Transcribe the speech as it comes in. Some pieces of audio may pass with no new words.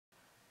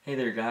Hey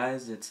there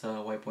guys, it's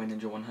White Boy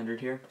Ninja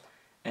 100 here,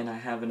 and I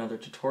have another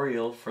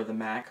tutorial for the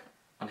Mac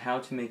on how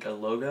to make a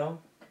logo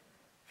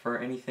for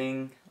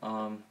anything,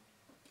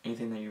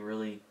 anything that you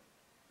really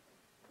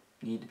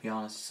need, to be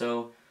honest.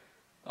 So,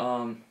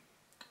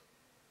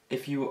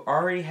 if you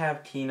already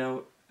have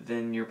Keynote,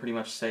 then you're pretty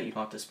much set. You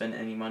don't have to spend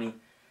any money.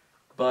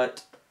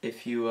 But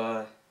if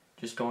you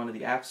just go onto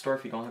the App Store,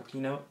 if you don't have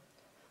Keynote,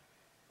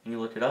 and you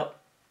look it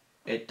up,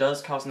 it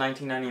does cost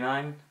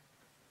 $19.99.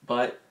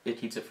 But it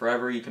keeps it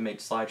forever. You can make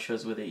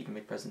slideshows with it, you can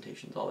make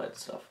presentations, all that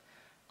stuff.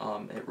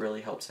 It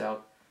really helps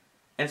out.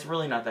 And it's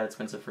really not that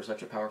expensive for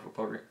such a powerful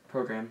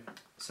program.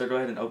 So go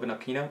ahead and open up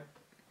Keynote,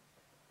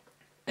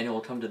 and it will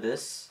come to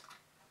this.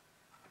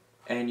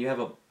 And you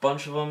have a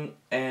bunch of them,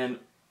 and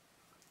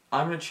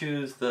I'm going to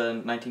choose the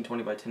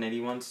 1920 by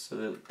 1080 ones,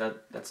 so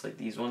that's like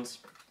these ones.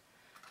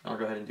 I'll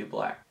go ahead and do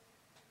black.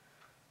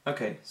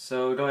 Okay,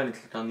 so go ahead and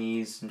click on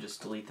these and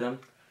just delete them,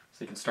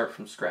 so you can start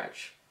from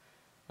scratch.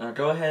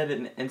 Go ahead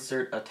and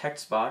insert a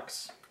text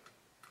box.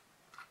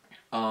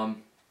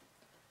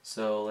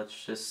 So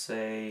let's just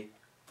say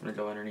I'm going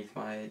to go underneath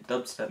my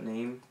dubstep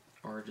name,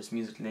 or just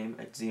music name,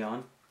 like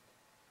Xeon.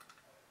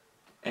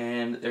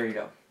 And there you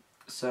go.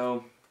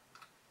 So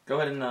go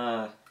ahead and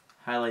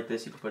highlight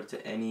this. You can put it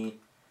to any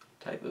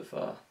type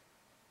of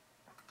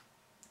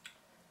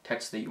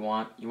text that you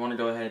want. You want to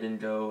go ahead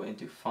and go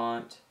into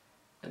font,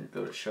 and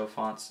go to show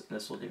fonts, and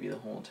this will give you the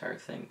whole entire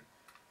thing.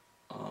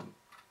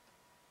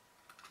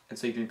 And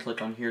so you can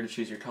click on here to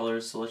choose your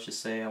colors. So let's just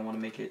say I want to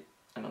make it,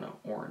 I don't know,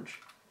 orange,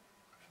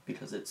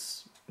 because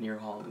it's near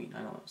Halloween.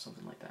 I don't know,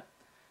 something like that.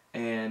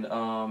 And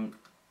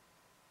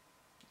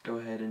go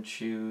ahead and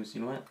choose,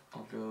 you know what?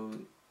 I'll go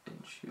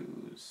and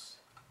choose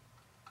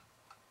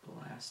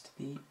Blast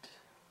Beat.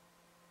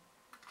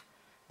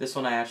 This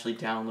one I actually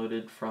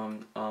downloaded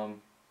from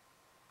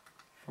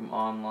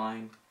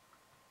online,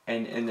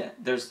 and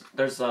there's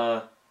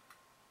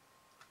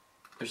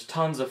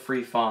tons of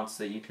free fonts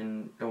that you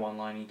can go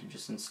online and you can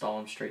just install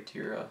them straight to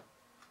your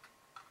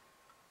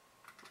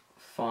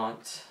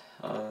font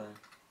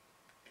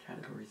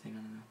category thing,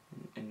 I don't know,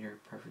 in your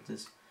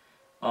preferences.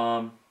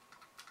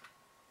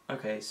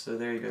 Okay, so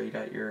there you go, you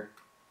got your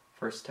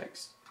first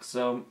text.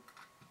 So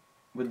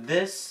with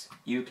this,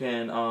 you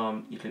can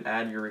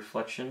add your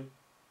reflection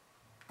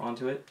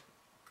onto it.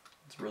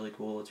 It's really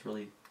cool, it's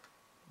really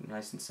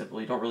nice and simple.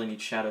 You don't really need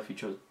shadow if you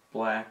chose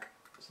black,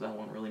 so that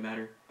won't really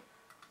matter.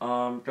 You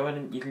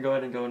can go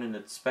ahead and go in an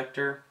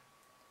inspector.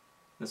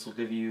 This will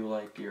give you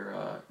like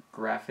your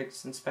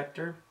graphics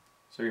inspector.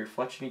 So your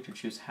reflection, you can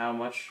choose how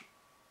much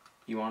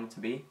you want it to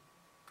be.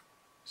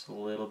 Just a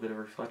little bit of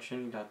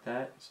reflection, you got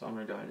that. So I'm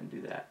gonna go ahead and do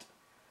that.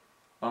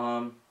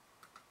 I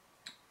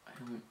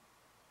don't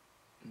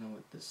know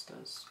what this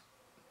does.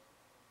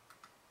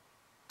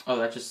 Oh,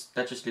 that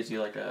just gives you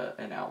like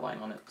an outline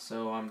on it.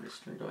 So I'm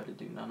just gonna go ahead and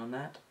do none on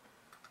that.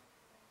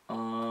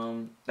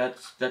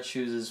 That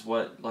chooses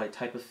what like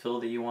type of fill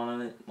that you want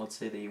on it. Let's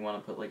say that you want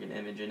to put like an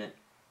image in it.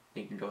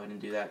 You can go ahead and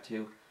do that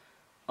too.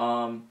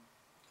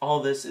 All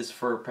this is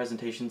for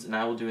presentations, and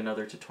I will do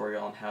another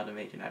tutorial on how to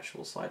make an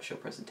actual slideshow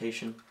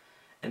presentation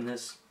in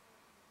this.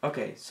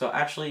 Okay, so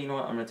actually, you know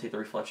what? I'm going to take the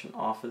reflection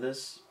off of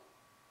this.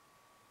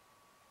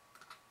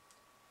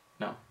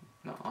 No,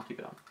 I'll keep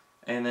it on.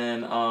 And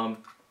then I'm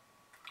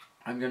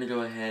going to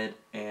go ahead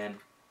and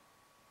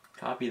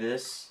copy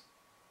this.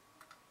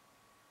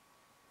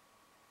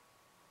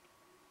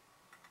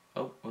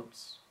 Oh,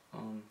 whoops.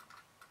 And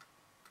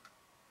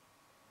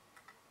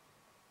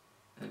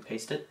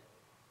paste it.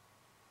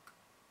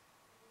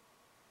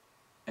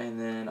 And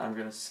then I'm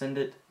going to send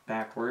it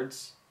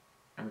backwards.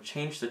 I'm going to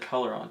change the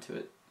color onto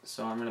it.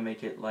 So I'm going to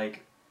make it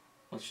like,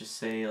 let's just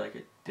say like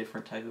a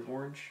different type of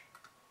orange.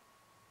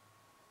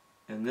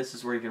 And this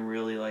is where you can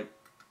really like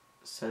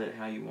set it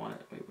how you want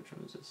it. Wait, which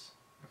one is this?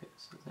 Okay,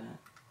 this is that.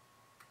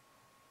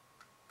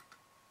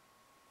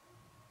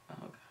 Oh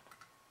god.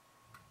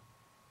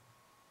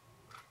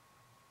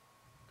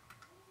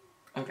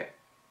 Okay,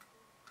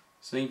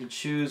 so you can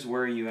choose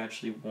where you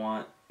actually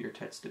want your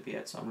text to be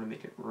at. So I'm going to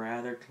make it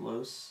rather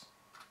close.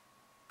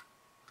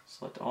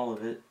 Select all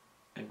of it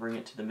and bring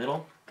it to the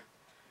middle.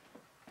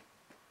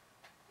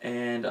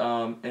 And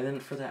then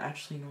for the,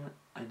 actually, you know what?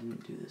 I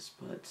didn't do this,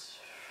 but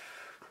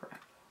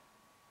crap.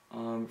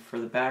 For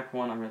the back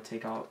one, I'm going to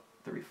take out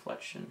the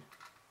reflection.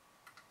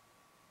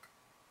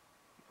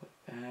 Put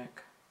it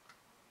back.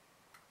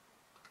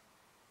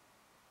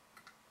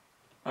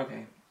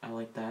 Okay, I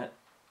like that.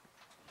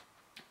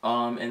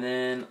 And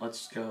then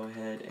let's go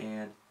ahead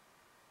and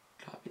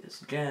copy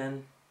this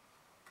again,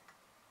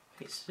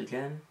 paste it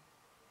again.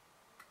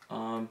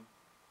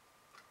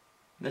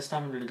 This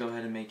time I'm going to go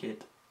ahead and make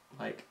it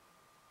like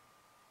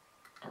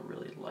a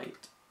really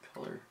light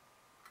color.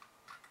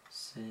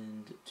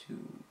 Send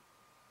to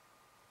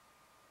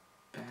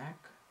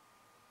back.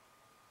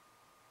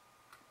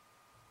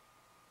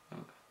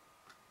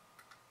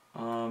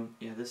 Okay.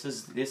 Yeah, this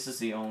is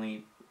the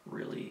only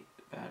really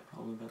bad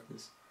problem about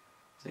this.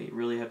 So you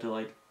really have to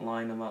like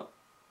line them up.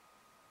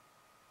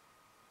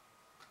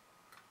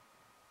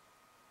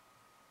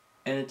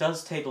 And it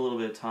does take a little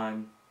bit of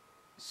time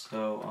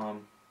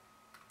So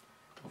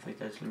hopefully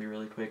that's gonna be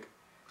really quick.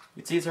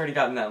 You can see it's already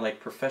gotten that like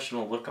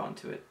professional look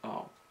onto it.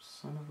 Oh,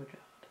 son of a god.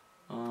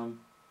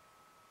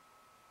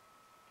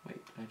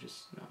 Wait, I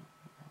just no.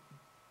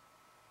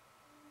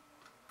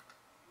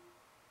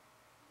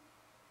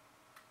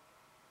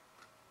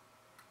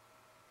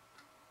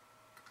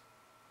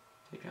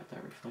 Take out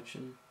that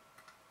reflection.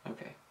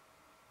 Okay.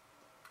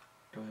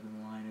 Go ahead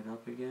and line it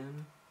up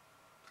again.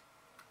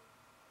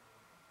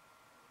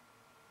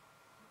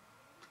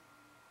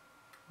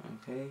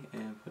 Okay,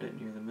 and put it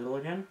near the middle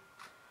again.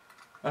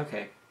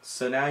 Okay,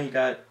 so now you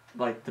got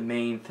like the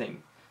main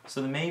thing.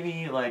 So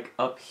maybe like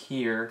up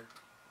here,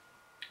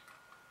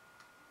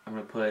 I'm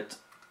gonna put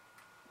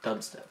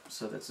dubstep.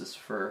 So this is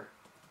for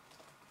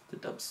the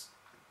dubs.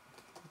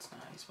 That's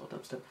not how you spell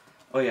dubstep.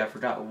 Oh yeah, I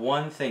forgot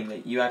one thing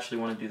that you actually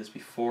want to do this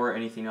before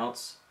anything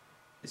else.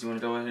 Is you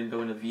want to go ahead and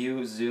go into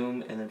view,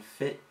 zoom, and then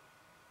fit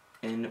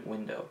in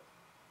window.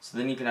 So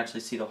then you can actually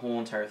see the whole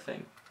entire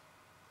thing.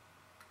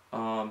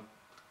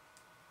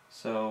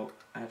 So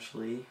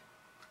actually,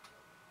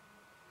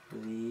 for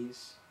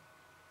these,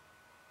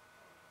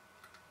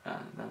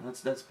 no,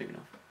 that's big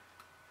enough.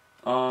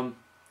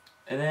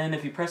 And then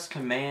if you press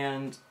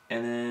Command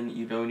and then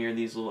you go near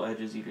these little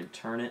edges, you can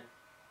turn it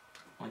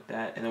like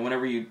that. And then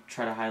whenever you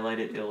try to highlight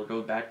it, it'll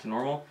go back to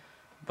normal.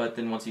 But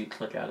then once you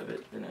click out of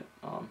it, then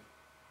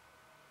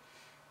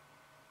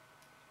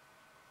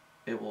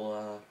it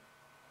will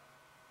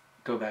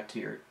go back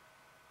to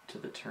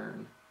the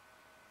turn.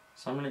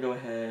 So I'm going to go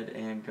ahead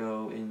and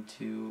go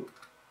into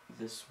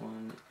this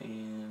one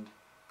and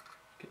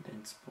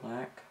condense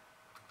black.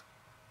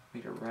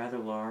 Make it rather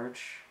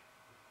large.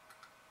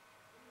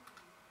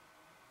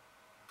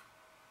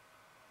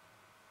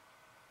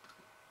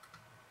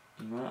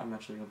 You know what? I'm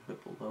actually going to put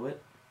it below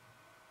it.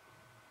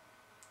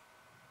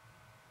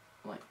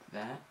 Like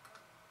that.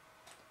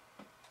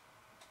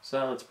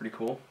 So that's pretty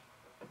cool.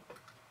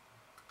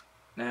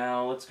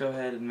 Now let's go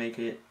ahead and make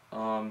it,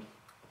 let's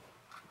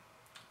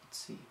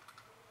see,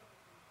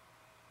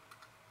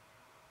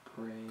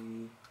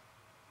 gray.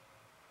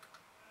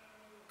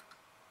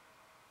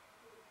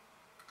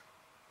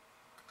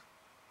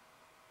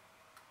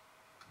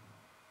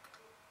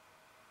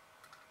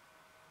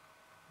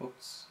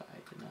 Oops, I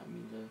did not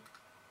mean to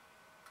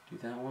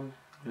do that one.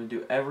 I'm going to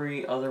do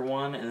every other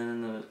one, and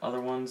then the other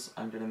ones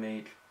I'm going to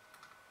make,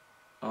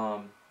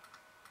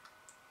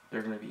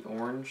 they're going to be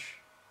orange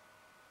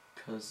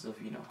because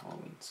of, you know,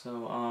 Halloween.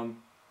 So,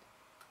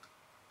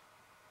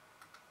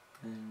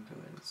 then go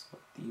ahead and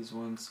select these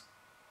ones.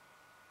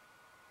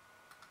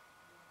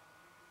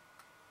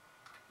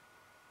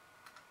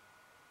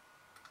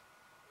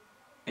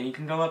 And you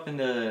can go up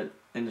into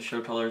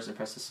show colors and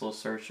press this little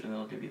search, and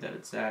it'll give you that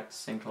exact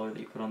same color that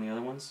you put on the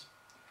other ones,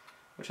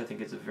 which I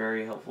think is a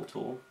very helpful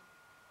tool.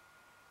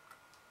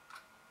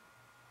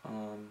 Go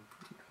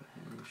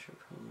ahead and show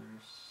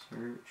colors,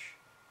 search,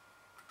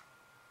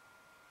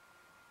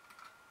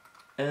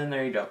 and then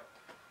there you go.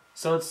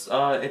 So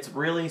it's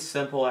really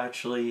simple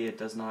actually. It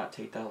does not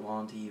take that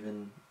long to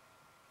even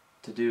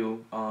to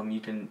do. You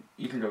can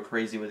go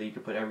crazy with it. You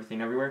can put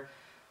everything everywhere.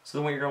 So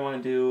then what you're gonna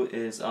want to do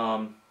is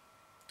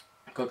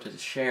go up to the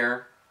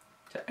share,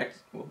 to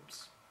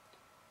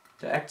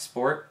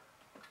export,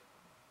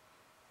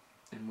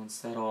 and once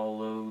that all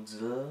loads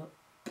up,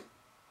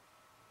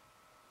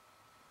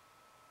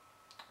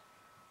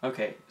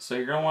 okay, so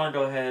you're gonna want to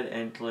go ahead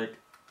and click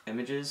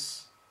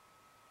images,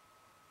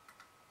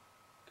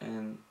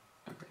 and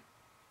okay,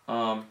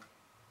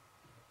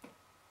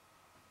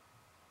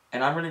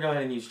 and I'm gonna go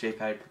ahead and use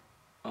JPEG.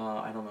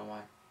 I don't know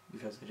why,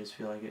 because I just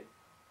feel like it.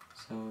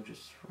 So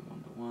just from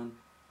 1 to 1.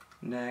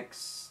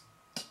 Next.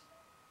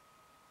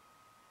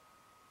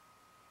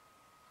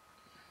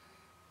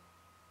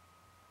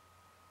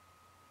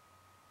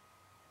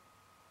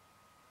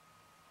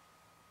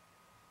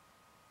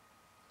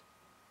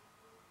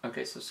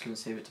 Okay, so it's going to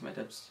save it to my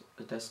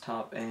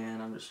desktop,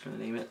 and I'm just going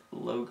to name it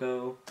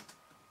logo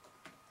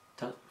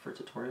for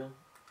tutorial.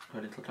 Go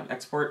ahead and click on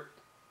export.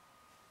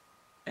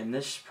 And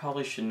this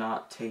probably should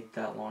not take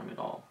that long at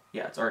all.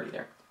 Yeah, it's already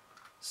there.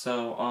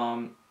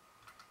 So,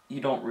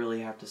 you don't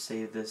really have to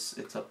save this,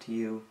 it's up to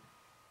you.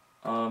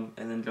 And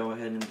then go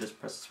ahead and just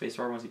press the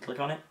spacebar once you click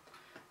on it.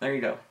 There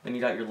you go. Then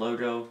you got your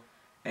logo,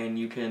 and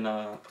you can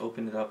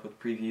open it up with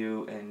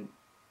preview, and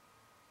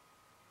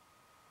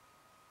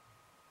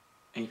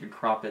you can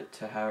crop it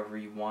to however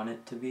you want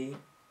it to be.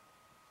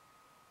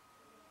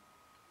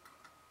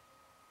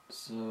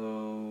 So,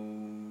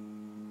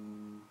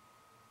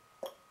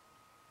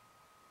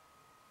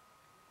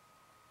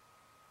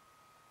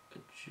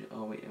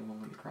 oh wait, it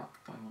won't let me crop.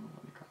 Why won't it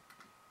let me crop?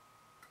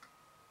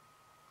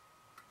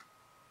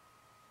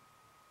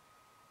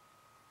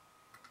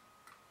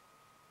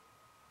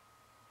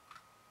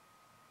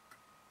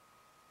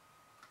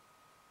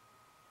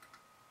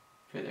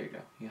 Okay, there you go.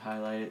 You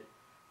highlight it,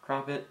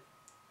 crop it,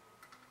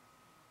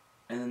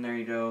 and then there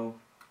you go,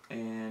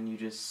 and you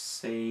just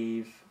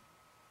save.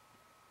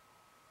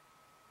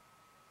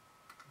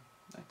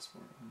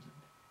 Export.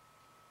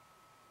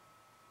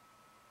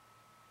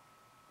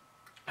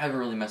 I haven't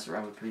really messed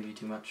around with Preview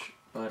too much,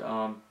 but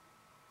I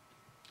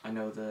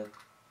know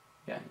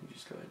yeah, you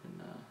just go ahead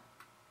and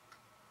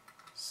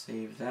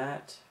save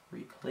that,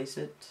 replace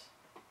it,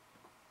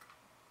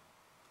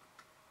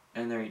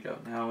 and there you go.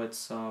 Now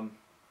it's put out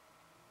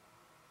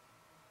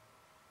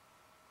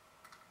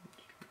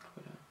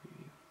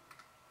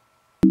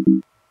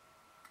Preview.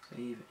 Save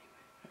anyway.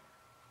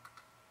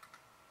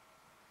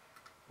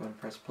 Go ahead and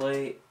press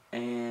play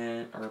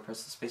or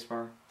press the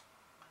spacebar.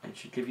 And it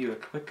should give you a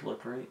quick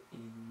look, right?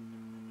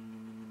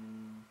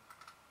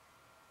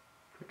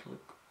 Quick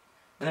look.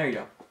 And there you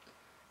go.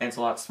 And it's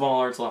a lot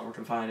smaller, it's a lot more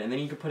confined. And then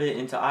you can put it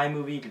into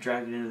iMovie, you can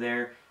drag it into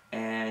there,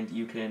 and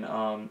you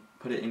can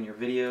put it in your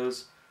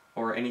videos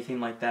or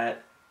anything like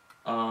that.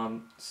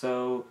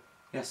 So,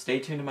 yeah, stay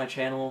tuned to my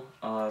channel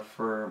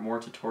for more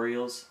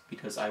tutorials,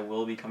 because I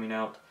will be coming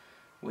out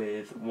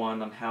with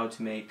one on how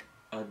to make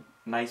a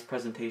nice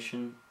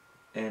presentation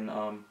in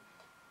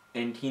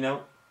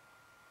Keynote.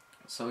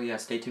 So yeah,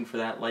 stay tuned for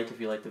that. Like if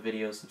you like the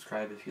video,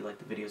 subscribe if you like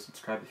the video,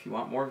 subscribe if you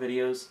want more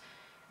videos,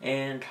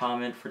 and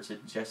comment for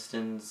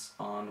suggestions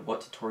on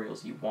what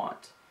tutorials you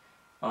want.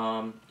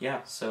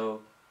 Yeah,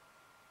 so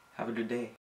have a good day.